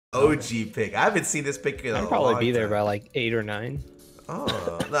OG pick. I haven't seen this pick in a long time. I'd probably be there by like 8 or 9.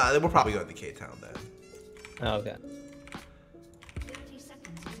 Oh, nah, we're probably going to K-Town then. Oh, okay.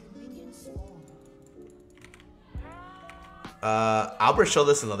 Albert showed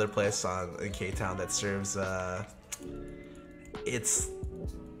us another place in K-Town that serves it's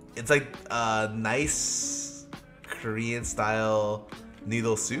like nice Korean style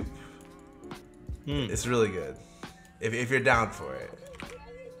noodle soup. It's really good if you're down for it.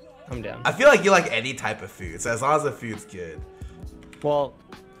 I'm down. I feel like you like any type of food, so as long as the food's good. Well,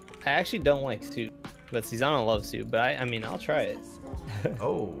 I actually don't like soup, but Susanna loves soup. But I mean, I'll try it.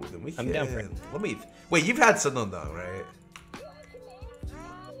 Oh, then we can. I'm down for it. Let me. Wait, you've had Sunodang, right?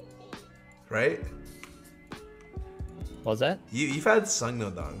 Right? What was that? You've had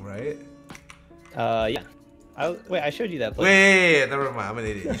Sunodang, right? Yeah. Wait, I showed you that place. Wait, never mind. I'm an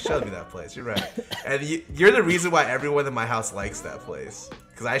idiot. You showed me that place. You're right. And you're the reason why everyone in my house likes that place.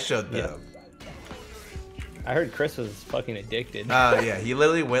 Because I showed them. Yeah. I heard Chris was fucking addicted. Yeah, he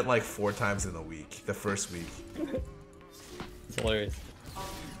literally went like 4 times in a week. The first week. It's hilarious.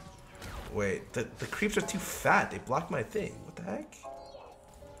 Wait, the creeps are too fat. They blocked my thing. What the heck?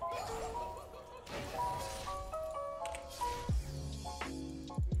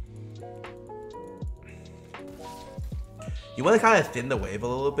 You want to kind of thin the wave a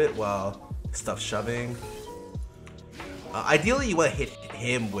little bit while stuff shoving. Ideally, you want to hit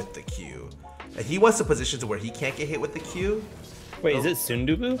him with the Q. And he wants a position to where he can't get hit with the Q. Wait, is it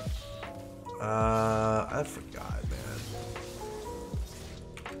Sundubu? I forgot, man.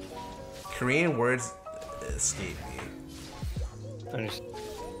 Korean words escape me.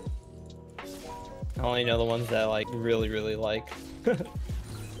 I only know the ones that I like really like.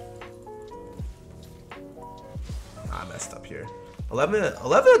 I messed up here. 11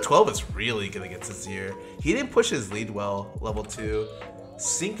 and 12 is really good against Azir. He didn't push his lead well, level 2.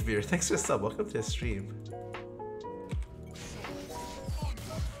 Syncveer, thanks for the sub. Welcome to the stream.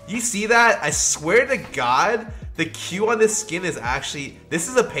 You see that? I swear to God, the Q on this skin is actually... This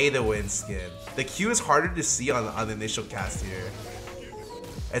is a pay-to-win skin. The Q is harder to see on the initial cast here.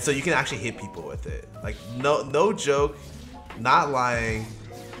 And so you can actually hit people with it. Like, no joke. Not lying.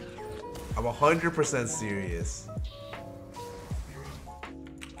 I'm 100% serious.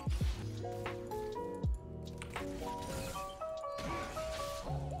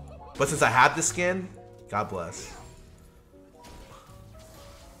 But since I have the skin, God bless.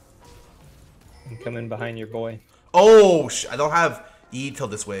 I'm coming behind your boy. Oh, I don't have E till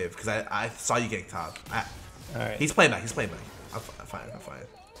this wave because I saw you getting top. Alright. He's playing back. He's playing back. I'm fine. I'm fine.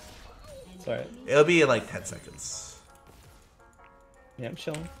 It's alright. It'll be in like 10 seconds. Yeah, I'm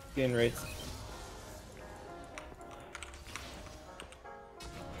chilling. Getting rates.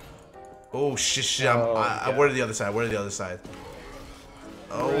 Oh, shit. I where to the other side? Where to the other side?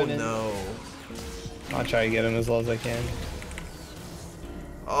 Oh, no. I'll try to get him as low as I can.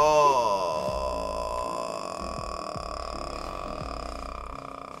 Oh.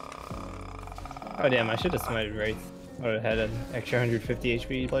 Oh, damn. I should have smited Wraith. I would have had an extra 150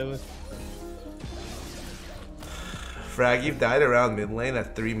 HP to play with. Frag, you've died around mid lane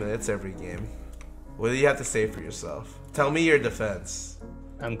at 3 minutes every game. What do you have to say for yourself? Tell me your defense.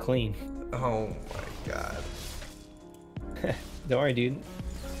 I'm clean. Oh my god. Don't worry, dude.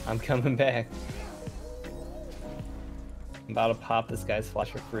 I'm coming back. I'm about to pop this guy's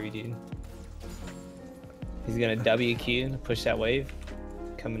flash for free, dude. He's gonna WQ to push that wave.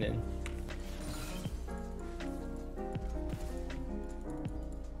 Coming in.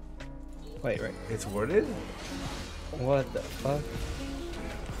 Wait, right. It's worded? What the fuck?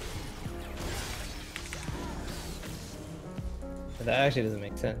 That actually doesn't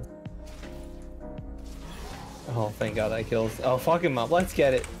make sense. Oh, thank God that kills. Oh, fuck him up. Let's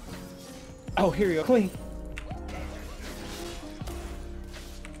get it. Oh, here we go. Clean.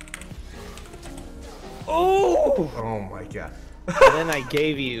 Oh! Oh my god. And then I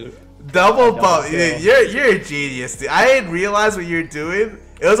gave you double bump. You're a genius, dude. I didn't realize what you're doing.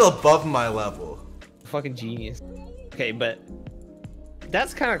 It was above my level. Fucking genius. Okay, but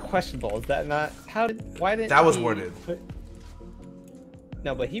that's kind of questionable. Is that not? Why didn't that was worded?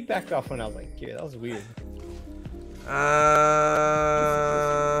 No, but he backed off when I was like, here. That was weird.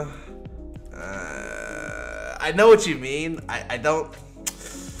 I know what you mean. I don't.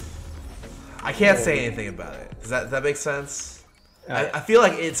 I can't say anything about it. Does that make sense? I feel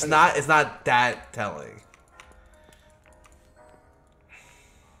like it's not that telling.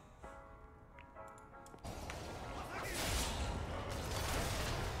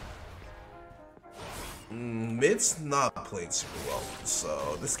 Mid's not playing super well,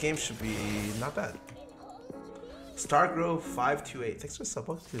 so this game should be not bad. Stargrow528. Thanks for sub.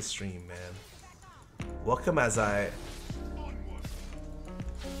 Welcome to the stream, man. Welcome as I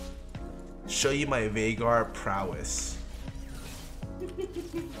show you my Veigar prowess. I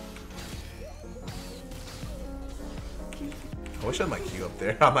wish I had my Q up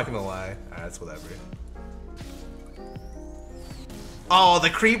there. I'm not gonna lie. Alright, that's whatever. Oh,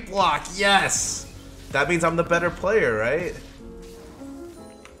 the creep block. Yes! That means I'm the better player, right?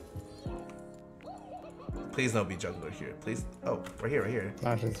 Please don't be jungler here. Please. Oh, right here, right here.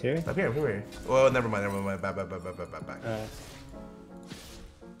 Masha's here? I'm here, I'm here. Oh, never mind, never mind. Back.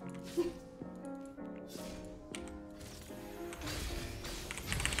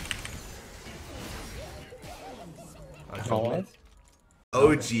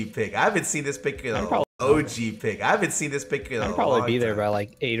 OG pick. I haven't seen this pick in a OG pick. I haven't seen this pick in a I'll probably be there by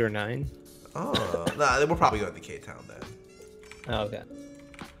like 8 or 9. Oh, nah, then we'll probably go to the K-Town then. Oh, okay.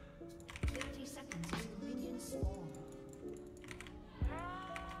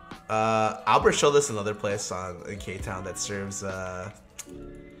 Albert showed us another place in K-Town that serves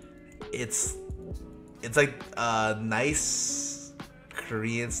it's like a nice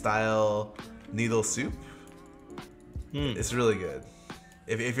Korean style noodle soup. It's really good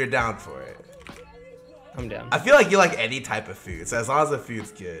if you're down for it. I'm down. I feel like you like any type of food, so as long as the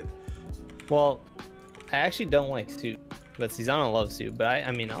food's good. Well, I actually don't like soup, but Susanna loves soup. But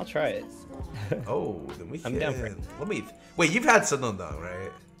I mean, I'll try it. Oh, then we can. I'm down for it. Wait, you've had Sunodong,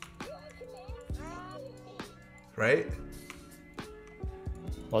 right? Right?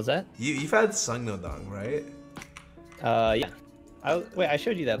 What was that? You've had Sunodong, right? Yeah. Wait, I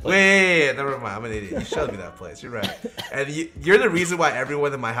showed you that place. Wait, never mind. I'm an idiot. You showed me that place. You're right. And you're the reason why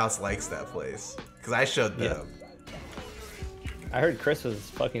everyone in my house likes that place. Because I showed them. I heard Chris was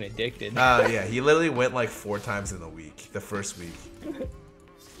fucking addicted. Yeah. He literally went like 4 times in a week. The first week.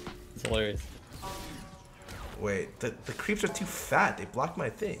 It's hilarious. Wait, the creeps are too fat. They blocked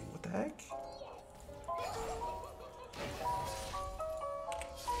my thing. What the heck?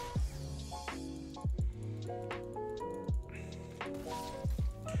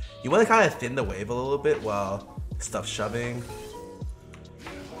 You want to kind of thin the wave a little bit while stuff shoving.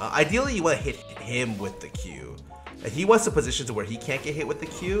 Ideally, you want to hit him with the Q. And he wants a position to where he can't get hit with the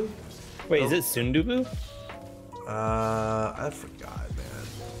Q. Wait, is it Sundubu? I forgot, man.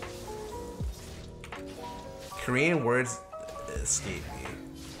 Korean words escape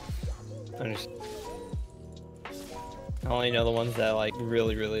me. I only know the ones that I like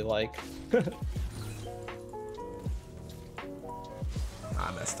really like.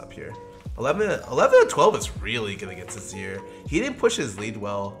 I messed up here. 11 and 12 is really good against Azir. He didn't push his lead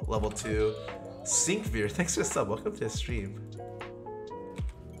well, level 2. Syncveer, thanks for the sub. Welcome to the stream.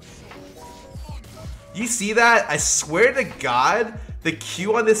 You see that? I swear to God, the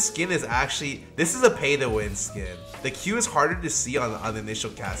Q on this skin is actually... This is a pay-to-win skin. The Q is harder to see on the initial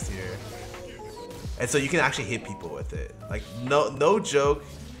cast here. And so you can actually hit people with it. Like, no joke.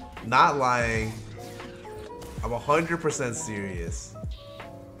 Not lying. I'm 100% serious.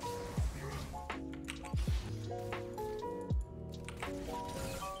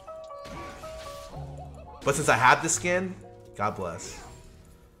 But since I have the skin, God bless.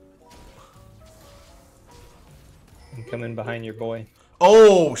 I'm coming behind your boy.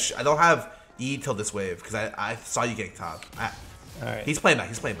 Oh, I don't have E till this wave because I saw you getting top. Alright. He's playing back.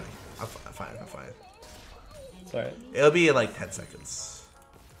 He's playing back. I'm fine. I'm fine. It's alright. It'll be in like 10 seconds.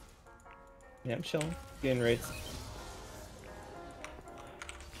 Yeah, I'm chilling. Getting rates.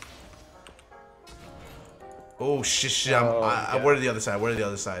 Oh shit! I word to the other side. Word to the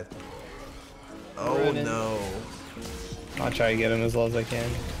other side. Oh no! I'll try to get him as low as I can.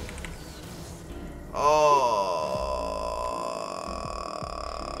 Oh!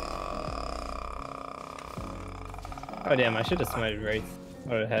 Oh damn! I should have smited Wraith.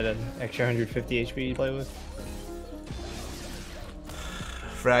 I would have had an extra 150 HP to play with.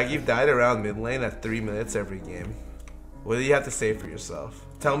 Frag, you've died around mid lane at 3 minutes every game. What do you have to say for yourself?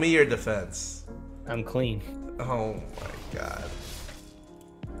 Tell me your defense. I'm clean. Oh my god.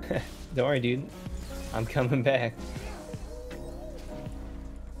 Don't worry, dude. I'm coming back.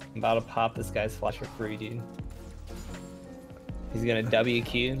 I'm about to pop this guy's flash for free, dude. He's gonna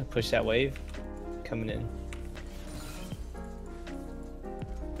WQ to push that wave. Coming in.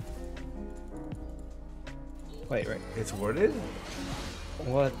 Wait, right. It's worded?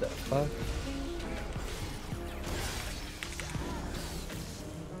 What the fuck?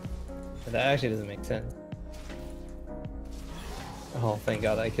 That actually doesn't make sense. Oh, thank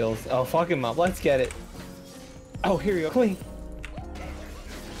God that kills. Oh, fuck him up. Let's get it. Oh, here we go. Clean.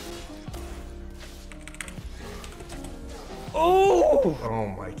 Oh! Oh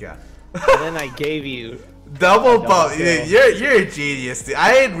my god. And then I gave you Double bump. You're a genius, dude.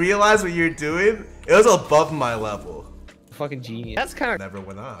 I didn't realize what you're doing. It was above my level. Fucking genius. That's kind of never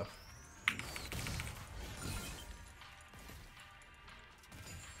went off.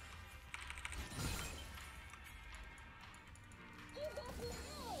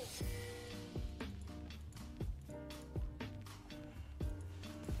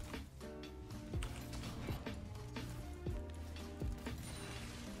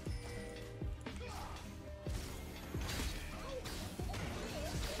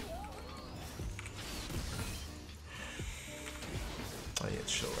 Oh, yeah,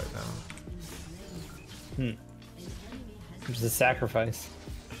 it's chill right now. It's a sacrifice.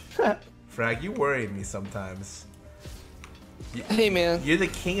 Frag, you worry me sometimes. Hey, man. You're the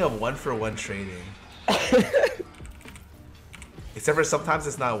king of 1-for-1 trading. Except for sometimes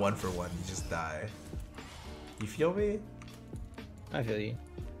it's not 1-for-1. You just die. You feel me? I feel you.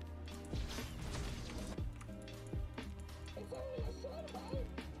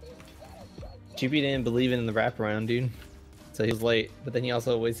 GP didn't believe in the wraparound, dude. So he was late, but then he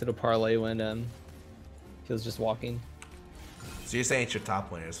also wasted a parlay when he was just walking. So you're saying it's your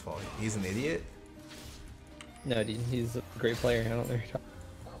top laner's fault? He's an idiot? No, dude, he's a great player. I don't know.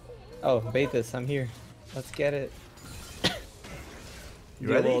 Oh, bait this. I'm here. Let's get it. You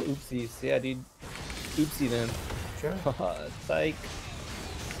ready? Little oopsies. Yeah, dude. Oopsie then. Okay. Psych.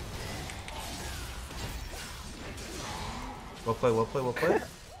 Well play.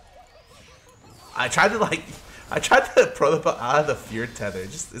 I tried to pro the out of the fear tether.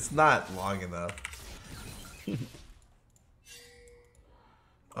 It's not long enough.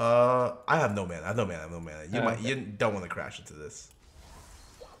 I have no mana. You don't want to crash into this.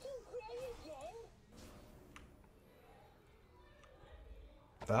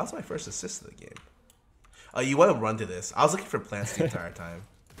 But that was my first assist of the game. Oh, you want to run to this? I was looking for plants the entire time.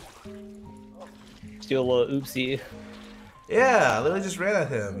 Do a little oopsie. Yeah, I literally just ran at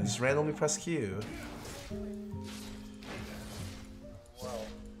him and just randomly pressed Q.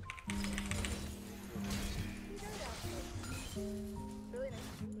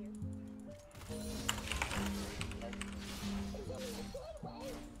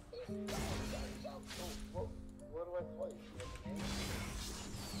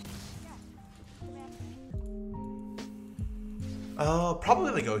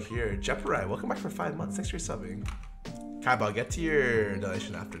 Probably gonna go here. Jeopardy, welcome back for 5 months. Thanks for subbing. Kaiba, I'll get to your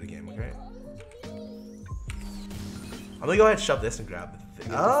donation after the game, okay? I'm gonna go ahead and shove this and grab the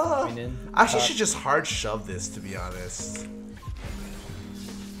thing. Oh, I actually should just hard shove this, to be honest.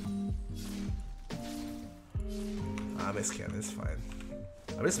 I miss Cannon, it's fine.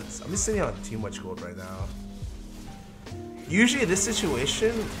 I'm just sitting on too much gold right now. Usually in this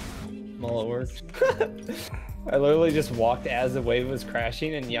situation... Well, it worked. I literally just walked as the wave was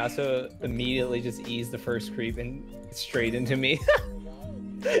crashing, and Yasuo immediately just eased the first creep and straight into me.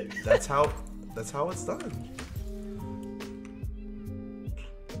 That's how it's done.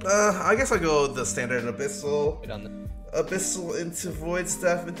 I guess I'll go the standard Abyssal. Abyssal into Void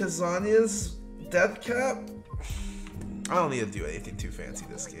Staff into Zanya's Death Cap. I don't need to do anything too fancy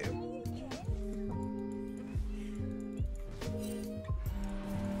this game.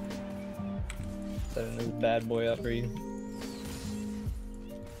 Setting this bad boy up for you.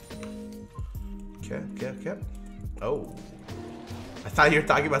 Okay. Oh. I thought you were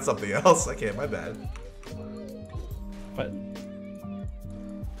talking about something else. Okay, my bad. What?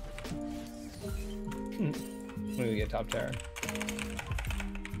 I'm gonna get top tower.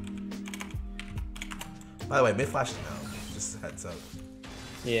 By the way, mid flash now. Just a heads up.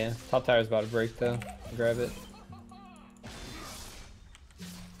 Yeah, top tower's about to break though. Grab it.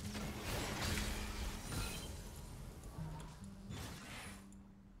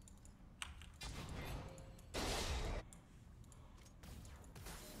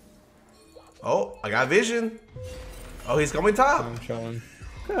 Oh, I got vision. Oh, he's coming top. I'm showing.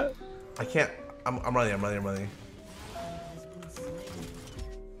 I can't. I'm running.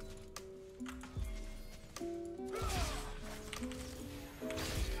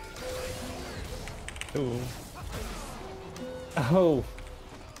 Ooh. Oh.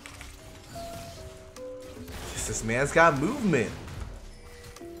 This man's got movement.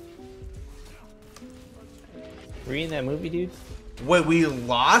 Were you in that movie, dude? Wait, we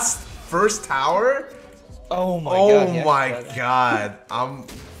lost first tower? Oh my god. Oh my god.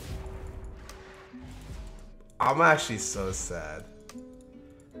 I'm actually so sad.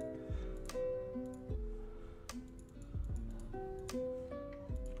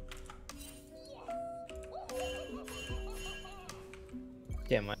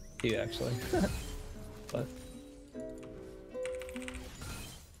 Yeah, mine too, actually. But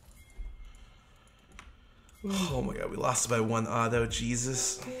we lost by 1 auto,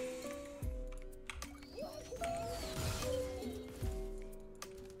 Jesus.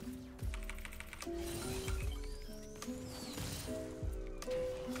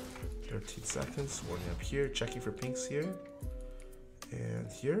 Seconds, warning up here, checking for pinks here, and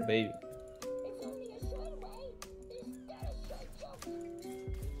here. Baby.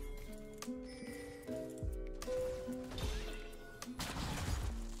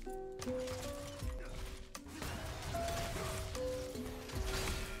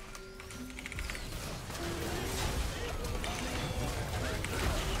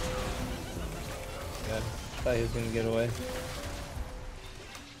 Yeah, thought he was gonna get away.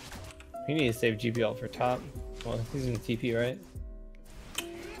 We need to save GBL for top. Well, he's in TP, right?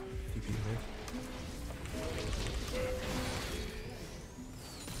 TP,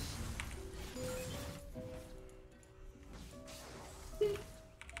 right?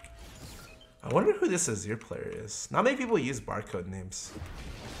 I wonder who this Azir player is. Not many people use barcode names.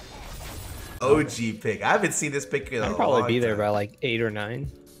 OG pick. I haven't seen this pick in a long time. I'd probably be there by like 8 or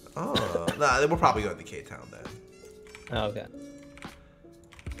 9. Oh, nah, we're probably going to K-Town then. Oh, okay.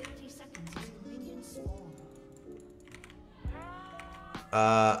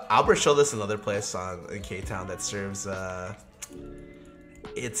 Albert showed us another place in K-Town that serves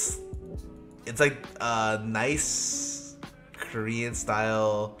it's like a nice Korean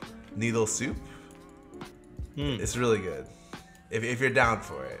style noodle soup. It's really good if you're down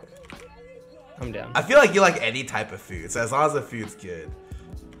for it. I'm down. I feel like you like any type of food, so as long as the food's good.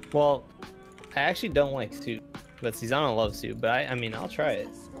 Well, I actually don't like soup, but Susanna loves soup. But I mean, I'll try it.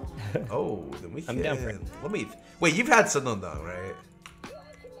 Oh, then we can. I'm down for it. Let me. Wait, you've had Sunodong, right?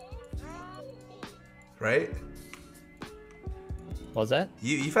 Right? What was that?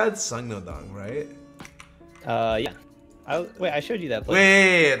 You've had Sunodong, right? Yeah. Wait, I showed you that place.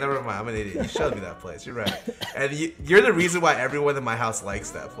 Wait, never mind. I'm an idiot. You showed me that place. You're right. And you're the reason why everyone in my house likes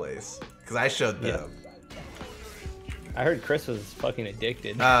that place. Because I showed them. Yeah. I heard Chris was fucking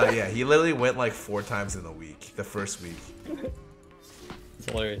addicted. Yeah, he literally went like 4 times in a week. The first week. It's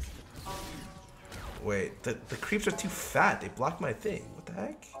hilarious. Wait, the creeps are too fat. They blocked my thing. What the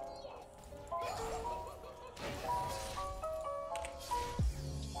heck?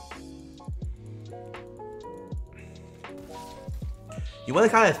 You want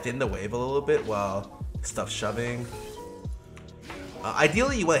to kind of thin the wave a little bit while stuff shoving.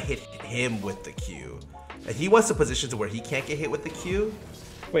 Ideally, you want to hit him with the Q. And he wants a position to where he can't get hit with the Q.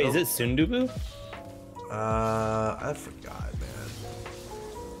 Wait, is it Sundubu? I forgot, man.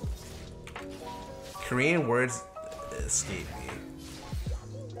 Korean words escape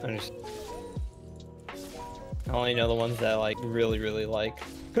me. I only know the ones that I like really, really like.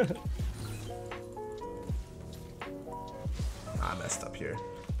 I messed up here.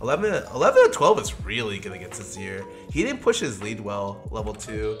 11 to 12 is really good against Azir. He didn't push his lead well, level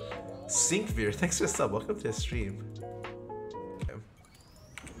 2. Syncveer, thanks for the sub. Welcome to the stream. Okay.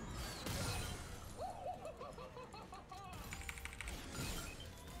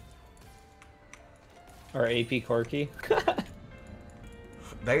 Or AP Corky.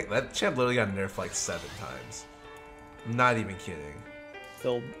 that champ literally got nerfed like 7 times. I'm not even kidding.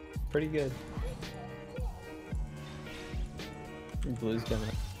 Still pretty good. Blue's coming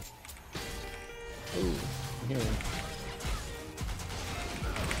up. Ooh, here.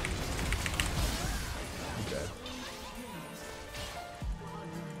 Okay.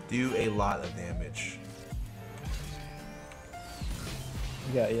 Do a lot of damage.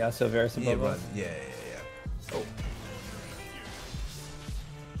 You got Yasuo Varus above us. Yeah. Oh.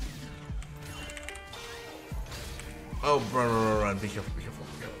 Oh, run. Be careful.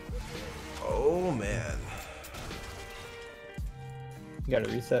 Oh, man. You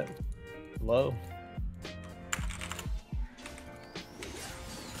gotta reset. Low.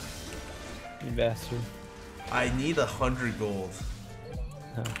 You bastard. I need 100 gold.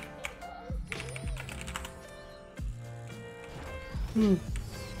 Oh.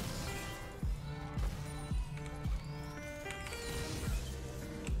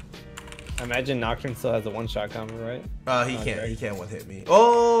 I imagine Nocturne still has a one-shot combo, right? He can't one-hit me.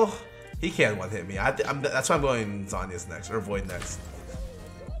 Oh, he can one-hit me. That's why I'm going Zanya's next, or Void next.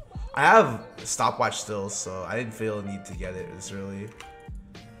 I have stopwatch still, so I didn't feel a need to get it this early.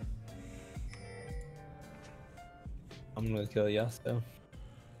 I'm gonna kill Yasuo.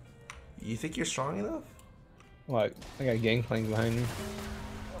 You think you're strong enough? What? I got Gangplank behind me.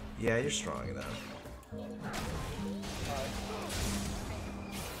 Yeah, you're strong enough.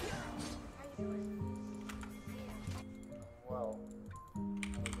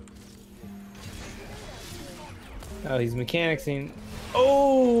 Oh, he's mechanicsing.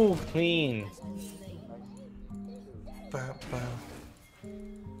 Oh, clean.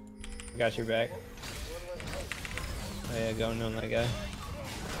 Got your back. Oh yeah, going on that guy.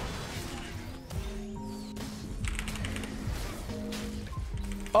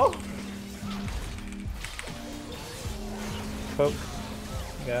 Oh! Poke.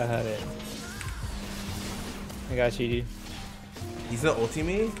 Got it. I got you, dude. He's not ulti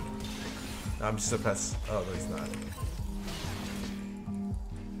me? No, I'm just suppressed. Oh, no, he's not.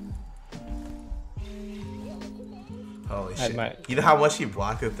 Holy shit. You know how much he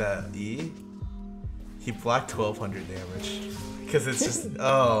blocked with that E? He blocked 1200 damage. Because it's just,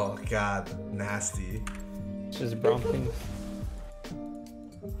 oh god, nasty. It's just broken.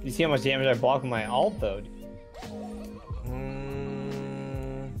 You see how much damage I blocked with my ult though?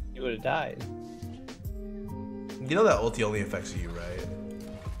 You would have died. You know that ulti only affects you, right?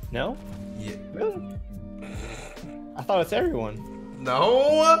 No? Yeah. Really? I thought it's everyone.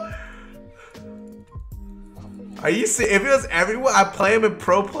 No? Are you serious? If it was everyone, I play him in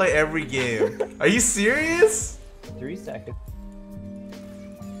pro play every game. Are you serious? 3 seconds.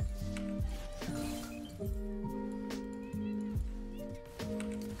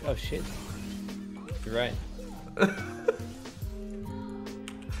 Oh shit. You're right.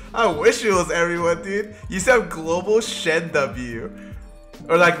 I wish it was everyone, dude. You used to have global Shen W.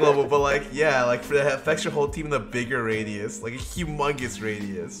 Or not global, but like, yeah, like for that affects your whole team in a bigger radius. Like a humongous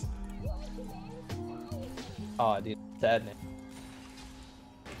radius. Oh, dude, sad man.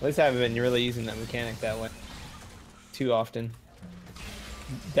 At least I haven't been really using that mechanic that way too often.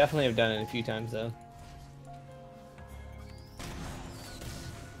 Definitely have done it a few times though.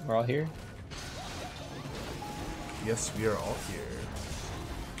 We're all here? Yes, we are all here.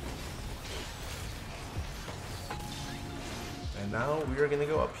 And now we are gonna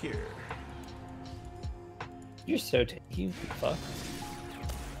go up here. You're so tanky, fuck.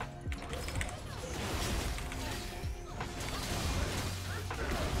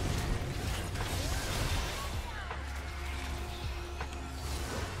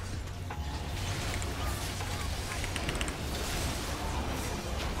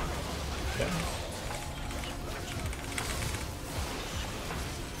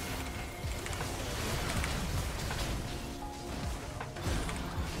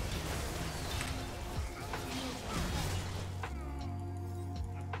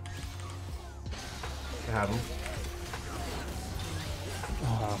 Have him.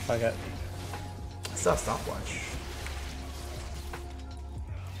 Oh, fuck it. It's not a stopwatch.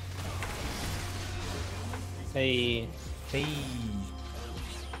 Hey. Hey.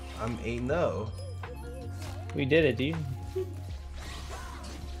 I'm 8-0. We did it, dude.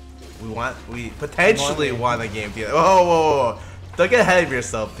 We potentially won a game together. Whoa, whoa, whoa. Don't get ahead of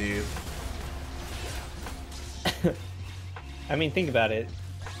yourself, dude. I mean, think about it.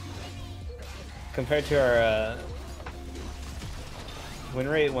 Compared to our win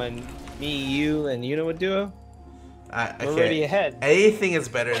rate when me, you, and Yuna would duo, we're already ahead. Anything is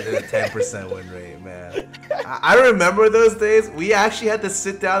better than a 10% win rate, man. I remember those days. We actually had to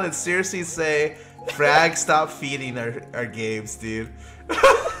sit down and seriously say, Frag, stop feeding our games, dude.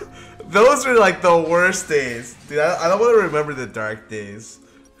 Those were like the worst days. Dude, I don't want to remember the dark days.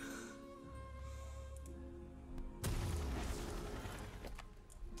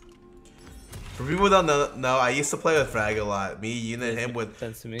 For people who don't know, I used to play with Frag a lot. Me, Yuna, and him with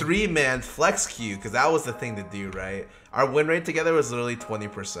 3-man flex queue, because that was the thing to do, right? Our win rate together was literally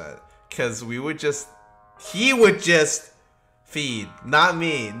 20%. Because we would just... He would just feed. Not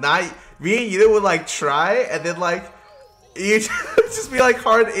me. Me and Yuna would like try, and then like... You'd just be like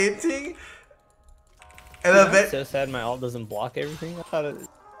hard inting. And then... So sad my ult doesn't block everything. I thought it...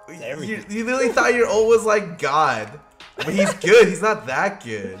 Everything. You literally thought your ult was like God. But he's good. He's not that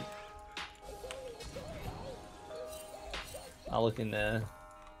good. I'll look into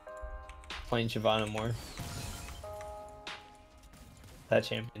playing Shyvana more. That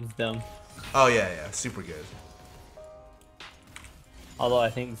champion's dumb. Oh yeah, super good. Although I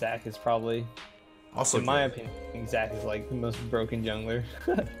think Zac is probably, also in my opinion, I think Zac is like the most broken jungler.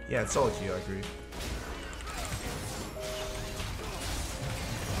 Yeah, it's solo queue, I agree.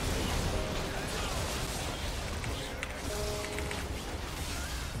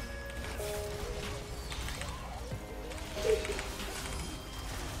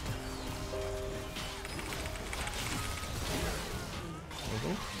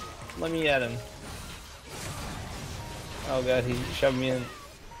 Let me at him. Oh god, he shoved me in.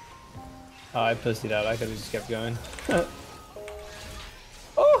 Oh, I pussied out. I could have just kept going.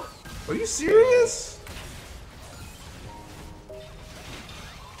 Oh! Are you serious?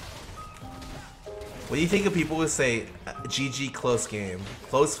 What do you think of people who say GG close game?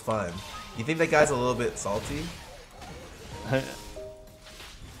 Close fun. You think that guy's a little bit salty?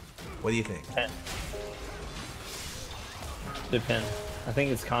 What do you think? Depends. I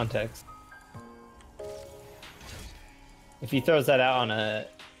think it's context. If he throws that out on a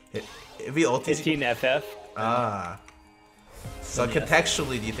If he ultis 15 FF. So Yes.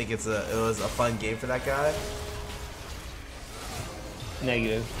 contextually, do you think it was a fun game for that guy?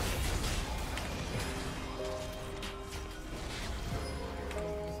 Negative.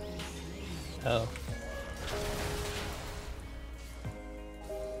 Oh.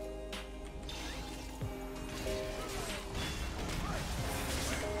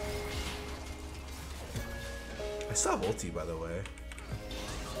 I still have ulti, by the way.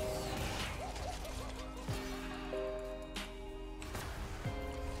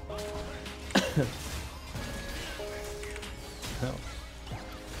 Oh.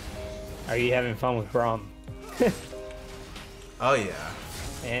 Are you having fun with Braum? Oh yeah.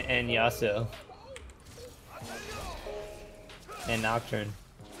 And Yasuo. And Nocturne.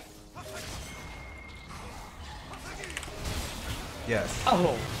 Yes.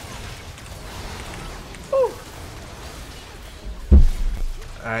 Oh!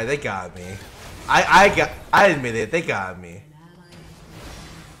 Alright, they got me. I admit it, they got me.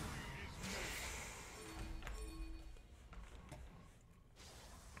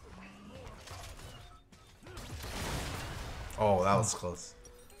 Oh, that was close.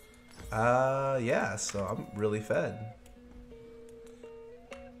 Yeah, so I'm really fed.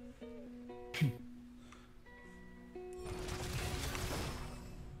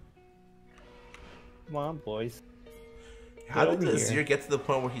 Come on, boys. How did over Azir here. get to the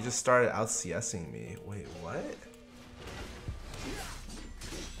point where he just started out CSing me? Wait, what?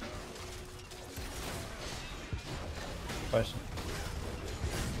 Question.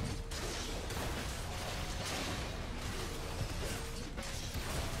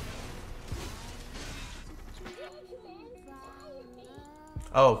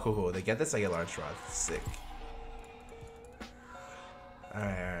 Oh, cool. They get this, I get large rod. Sick.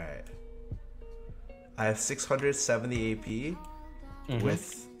 Alright. I have 670 AP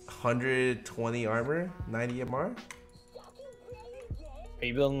with 120 armor, 90 MR. Are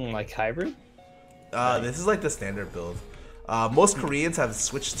you building like hybrid? This is like the standard build. Most Koreans have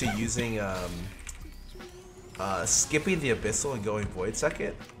switched to using skipping the Abyssal and going Void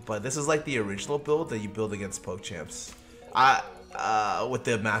second, but this is like the original build that you build against poke champs. With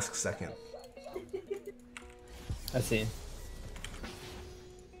the mask second. I see.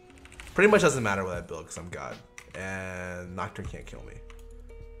 Pretty much doesn't matter what I build because I'm God, and Nocturne can't kill me.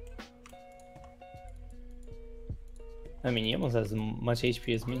 I mean, he almost has as much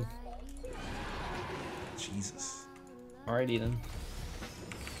HP as me. Jesus. Alrighty then.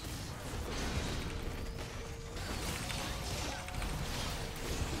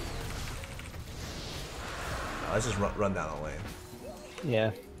 Let's just run down the lane.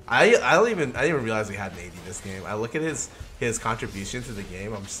 Yeah. I didn't even realize we had an AD this game. I look at his contribution to the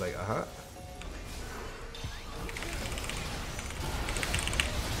game. I'm just like, uh-huh.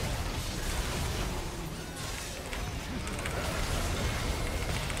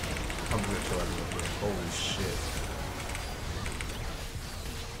 I'm gonna kill everyone here. Holy shit.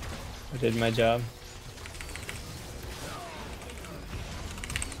 I did my job.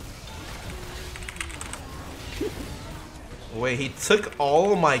 Wait, he took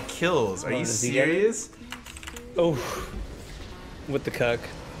all of my kills. Are you does he get it? serious? Oh. With the cuck.